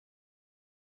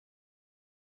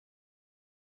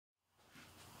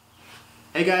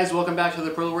Hey guys, welcome back to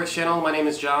the parillaworks channel. My name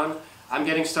is John. I'm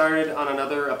getting started on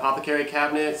another Apothecary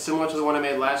cabinet similar to the one I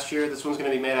made last year. This one's going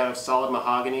to be made out of solid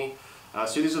mahogany.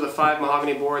 So these are the 5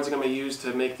 mahogany boards I'm going to use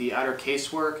to make the outer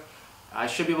casework. I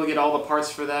should be able to get all the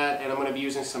parts for that, and I'm going to be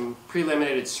using some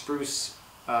pre-laminated spruce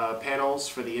panels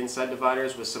for the inside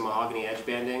dividers with some mahogany edge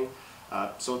banding.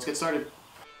 So let's get started.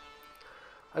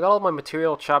 I got all my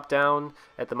material chopped down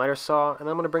at the miter saw, and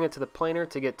I'm going to bring it to the planer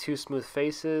to get 2 smooth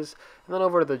faces, and then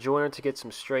over to the joiner to get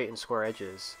some straight and square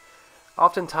edges.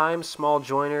 Oftentimes, small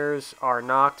joiners are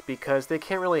knocked because they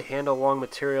can't really handle long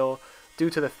material due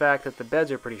to the fact that the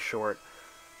beds are pretty short.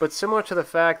 But similar to the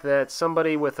fact that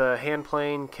somebody with a hand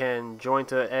plane can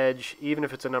joint an edge, even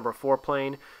if it's a number 4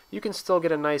 plane, you can still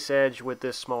get a nice edge with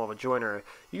this small of a joiner.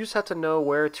 You just have to know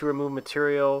where to remove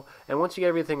material, and once you get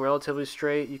everything relatively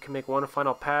straight, you can make one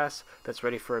final pass that's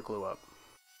ready for a glue up.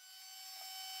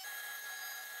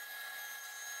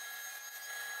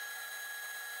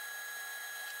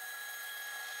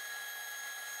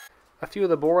 A few of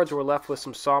the boards were left with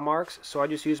some saw marks, so I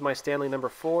just used my Stanley number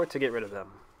 4 to get rid of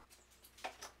them.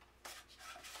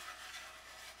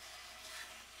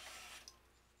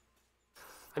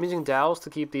 I'm using dowels to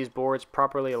keep these boards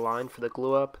properly aligned for the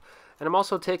glue up, and I'm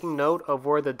also taking note of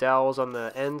where the dowels on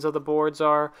the ends of the boards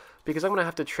are because I'm going to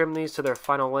have to trim these to their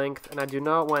final length, and I do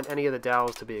not want any of the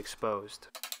dowels to be exposed.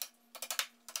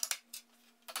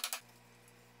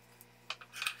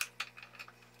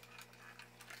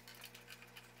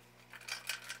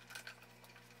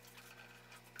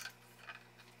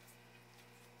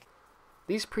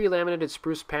 These pre-laminated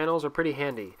spruce panels are pretty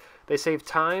handy. They save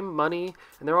time, money,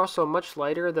 and they're also much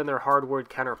lighter than their hardwood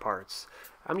counterparts.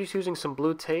 I'm just using some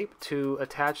blue tape to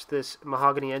attach this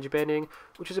mahogany edge banding,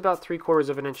 which is about 3/4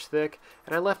 of an inch thick,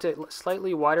 and I left it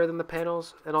slightly wider than the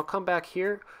panels, and I'll come back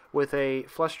here with a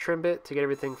flush trim bit to get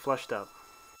everything flushed up.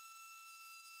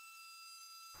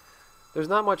 There's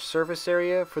not much surface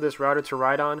area for this router to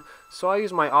ride on, so I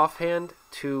use my offhand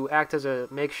to act as a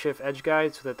makeshift edge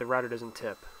guide so that the router doesn't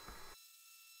tip.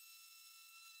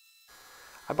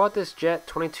 I bought this Jet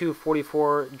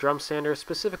 2244 drum sander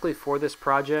specifically for this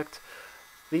project.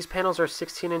 These panels are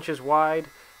 16 inches wide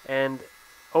and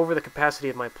over the capacity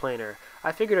of my planer.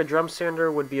 I figured a drum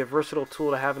sander would be a versatile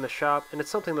tool to have in the shop, and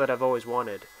it's something that I've always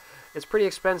wanted. It's pretty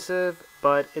expensive,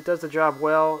 but it does the job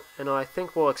well, and I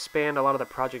think will expand a lot of the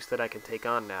projects that I can take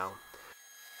on now.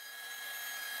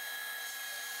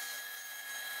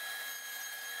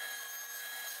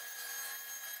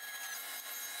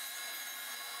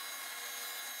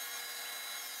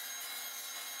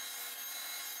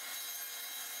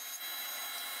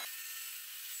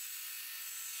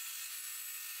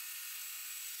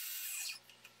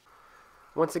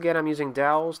 Once again, I'm using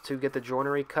dowels to get the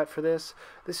joinery cut for this.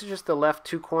 This is just the left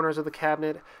 2 corners of the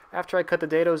cabinet. After I cut the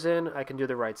dados in, I can do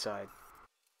the right side.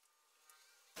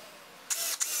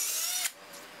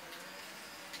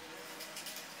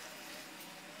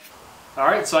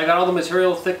 Alright, so I got all the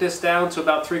material thickness down to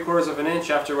about 3/4 of an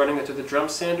inch after running it through the drum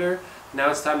sander.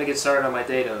 Now it's time to get started on my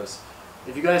dados.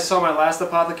 If you guys saw my last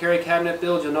Apothecary cabinet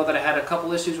build, you'll know that I had a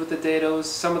couple issues with the dados.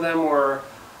 Some of them were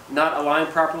not aligned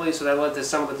properly, so that led to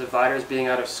some of the dividers being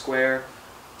out of square.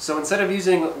 So instead of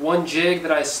using one jig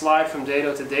that I slide from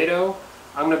dado to dado,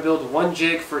 I'm going to build one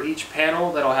jig for each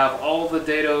panel that'll have all of the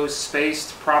dados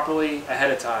spaced properly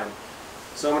ahead of time.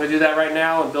 So I'm going to do that right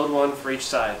now and build one for each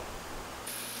side.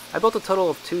 I built a total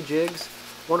of 2 jigs,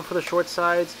 one for the short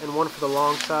sides and one for the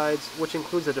long sides, which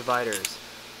includes the dividers.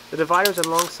 The dividers and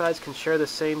long sides can share the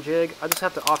same jig, I just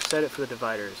have to offset it for the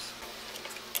dividers.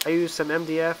 I used some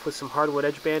MDF with some hardwood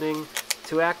edge banding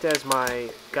to act as my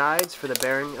guides for the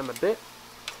bearing on the bit,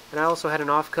 and I also had an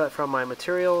offcut from my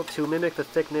material to mimic the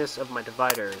thickness of my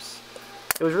dividers.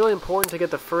 It was really important to get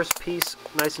the first piece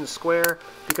nice and square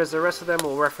because the rest of them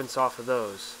will reference off of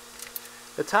those.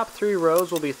 The top 3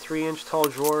 rows will be 3-inch tall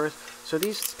drawers, so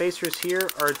these spacers here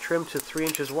are trimmed to 3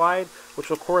 inches wide,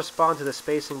 which will correspond to the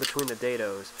spacing between the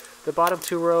dados. The bottom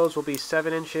 2 rows will be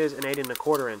 7 inches and 8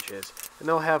 1/4 inches, and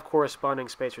they'll have corresponding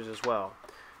spacers as well.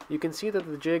 You can see that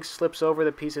the jig slips over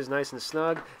the pieces nice and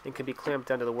snug and can be clamped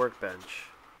down to the workbench.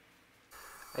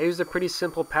 I used a pretty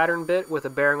simple pattern bit with a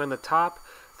bearing on the top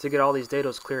to get all these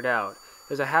dados cleared out.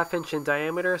 There's a 1/2 inch in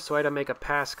diameter, so I had to make a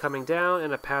pass coming down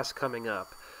and a pass coming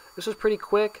up. This was pretty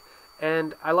quick,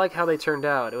 and I like how they turned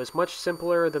out. It was much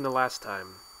simpler than the last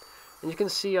time. And you can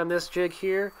see on this jig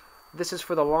here, this is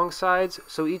for the long sides,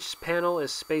 so each panel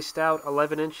is spaced out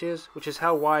 11 inches, which is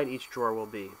how wide each drawer will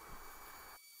be.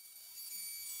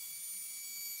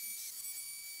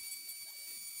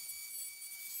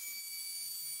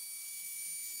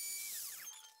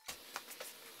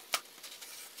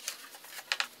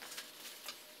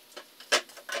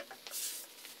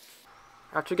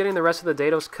 After getting the rest of the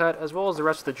dados cut, as well as the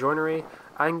rest of the joinery,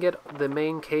 I can get the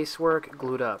main casework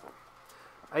glued up.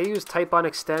 I used Titebond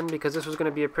Extend because this was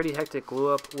going to be a pretty hectic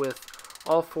glue up with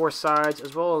all four sides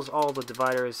as well as all the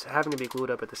dividers having to be glued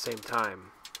up at the same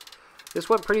time. This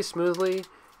went pretty smoothly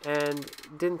and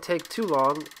didn't take too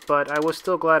long, but I was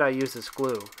still glad I used this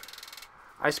glue.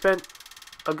 I spent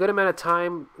a good amount of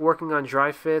time working on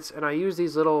dry fits, and I used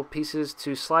these little pieces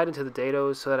to slide into the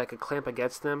dados so that I could clamp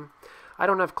against them. I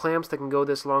don't have clamps that can go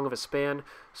this long of a span,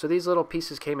 so these little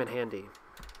pieces came in handy.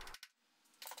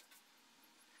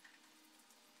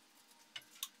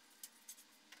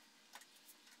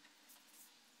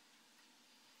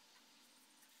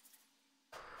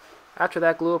 After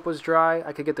that glue up was dry,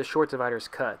 I could get the short dividers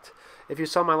cut. If you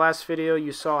saw my last video,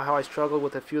 you saw how I struggled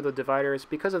with a few of the dividers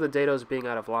because of the dados being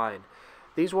out of line.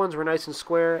 These ones were nice and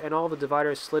square, and all the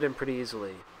dividers slid in pretty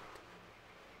easily.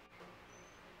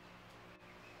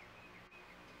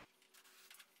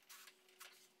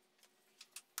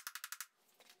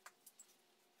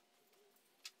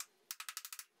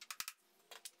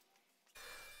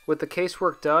 With the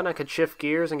casework done, I could shift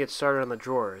gears and get started on the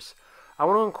drawers. I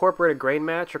want to incorporate a grain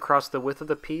match across the width of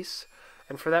the piece,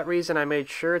 and for that reason I made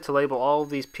sure to label all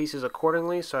of these pieces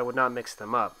accordingly so I would not mix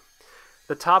them up.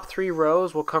 The top 3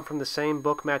 rows will come from the same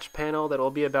book match panel that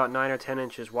will be about 9 or 10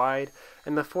 inches wide,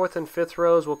 and the 4th and 5th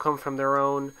rows will come from their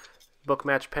own book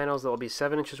match panels that will be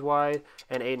 7 inches wide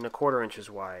and 8 1/4 inches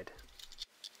wide.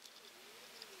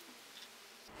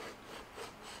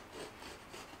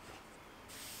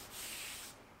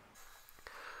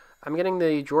 I'm getting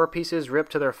the drawer pieces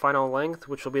ripped to their final length,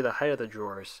 which will be the height of the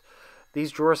drawers.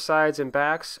 These drawer sides and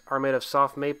backs are made of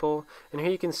soft maple, and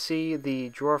here you can see the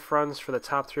drawer fronts for the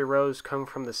top 3 rows come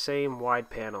from the same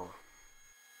wide panel.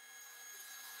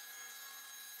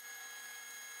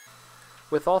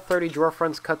 With all 30 drawer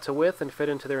fronts cut to width and fit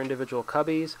into their individual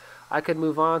cubbies, I could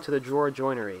move on to the drawer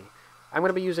joinery. I'm going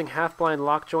to be using half-blind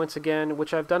lock joints again,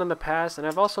 which I've done in the past, and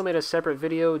I've also made a separate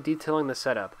video detailing the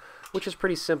setup, which is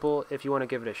pretty simple if you want to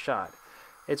give it a shot.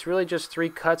 It's really just 3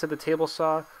 cuts at the table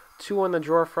saw, 2 on the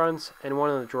drawer fronts and 1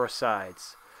 on the drawer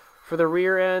sides. For the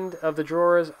rear end of the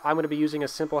drawers, I'm going to be using a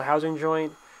simple housing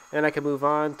joint, and I can move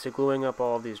on to gluing up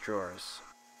all of these drawers.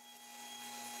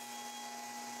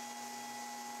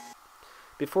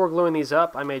 Before gluing these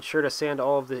up, I made sure to sand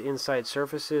all of the inside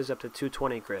surfaces up to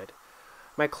 220 grit.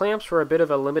 My clamps were a bit of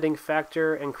a limiting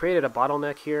factor and created a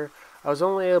bottleneck here. I was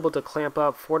only able to clamp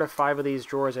up 4 to 5 of these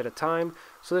drawers at a time,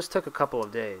 so this took a couple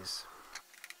of days.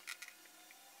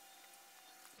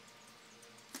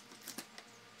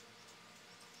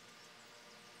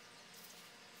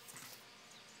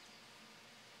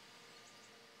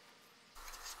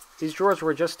 These drawers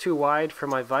were just too wide for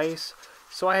my vise,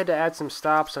 so I had to add some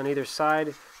stops on either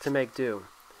side to make do.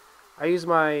 I used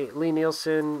my Lee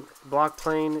Nielsen block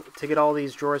plane to get all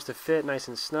these drawers to fit nice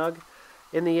and snug.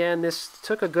 In the end, this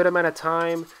took a good amount of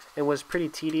time and was pretty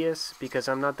tedious because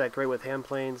I'm not that great with hand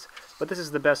planes, but this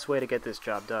is the best way to get this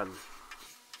job done.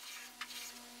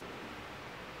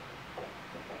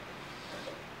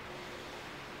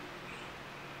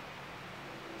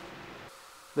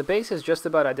 The base is just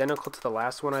about identical to the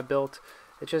last one I built.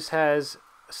 It just has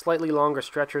slightly longer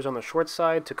stretchers on the short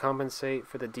side to compensate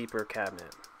for the deeper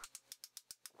cabinet.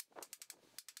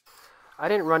 I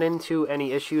didn't run into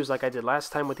any issues like I did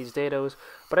last time with these dados,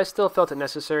 but I still felt it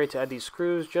necessary to add these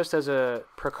screws just as a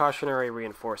precautionary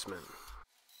reinforcement.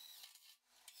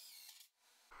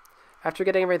 After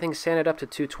getting everything sanded up to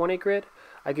 220 grit,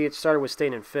 I could get started with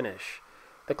stain and finish.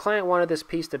 The client wanted this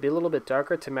piece to be a little bit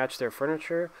darker to match their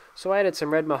furniture, so I added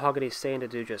some red mahogany stain to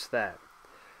do just that.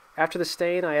 After the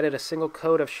stain, I added a single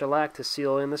coat of shellac to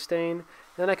seal in the stain, and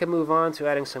then I could move on to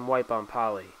adding some wipe-on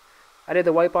poly. I did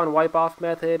the wipe-on wipe-off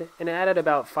method and added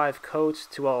about 5 coats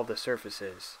to all of the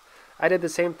surfaces. I did the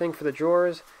same thing for the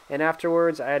drawers, and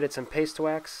afterwards I added some paste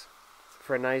wax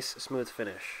for a nice smooth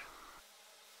finish.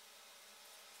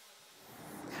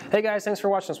 Hey guys, thanks for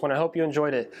watching this one. I hope you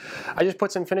enjoyed it. I just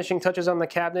put some finishing touches on the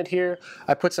cabinet here.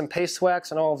 I put some paste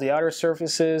wax on all of the outer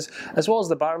surfaces, as well as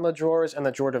the bottom of the drawers and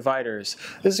the drawer dividers.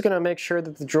 This is going to make sure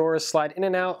that the drawers slide in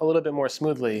and out a little bit more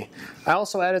smoothly. I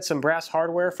also added some brass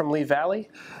hardware from Lee Valley.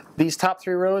 These top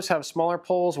 3 rows have smaller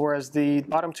poles, whereas the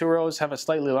bottom 2 rows have a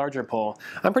slightly larger pole.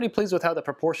 I'm pretty pleased with how the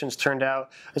proportions turned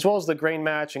out, as well as the grain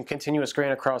match and continuous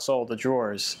grain across all the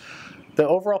drawers. The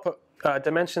overall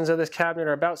dimensions of this cabinet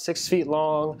are about 6 feet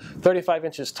long, 35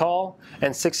 inches tall,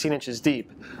 and 16 inches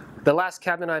deep. The last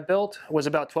cabinet I built was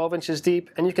about 12 inches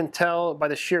deep, and you can tell by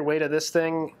the sheer weight of this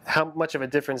thing how much of a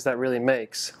difference that really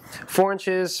makes. 4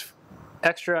 inches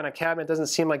extra on a cabinet doesn't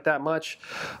seem like that much,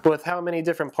 but with how many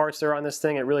different parts there are on this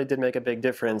thing, it really did make a big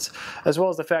difference. As well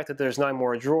as the fact that there's 9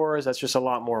 more drawers, that's just a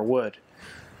lot more wood.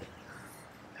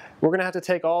 We're going to have to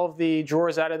take all of the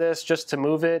drawers out of this just to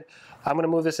move it. I'm going to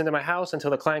move this into my house until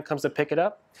the client comes to pick it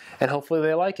up, and hopefully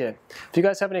they like it. If you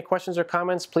guys have any questions or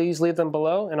comments, please leave them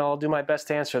below, and I'll do my best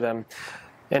to answer them.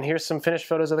 And here's some finished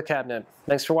photos of the cabinet.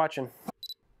 Thanks for watching.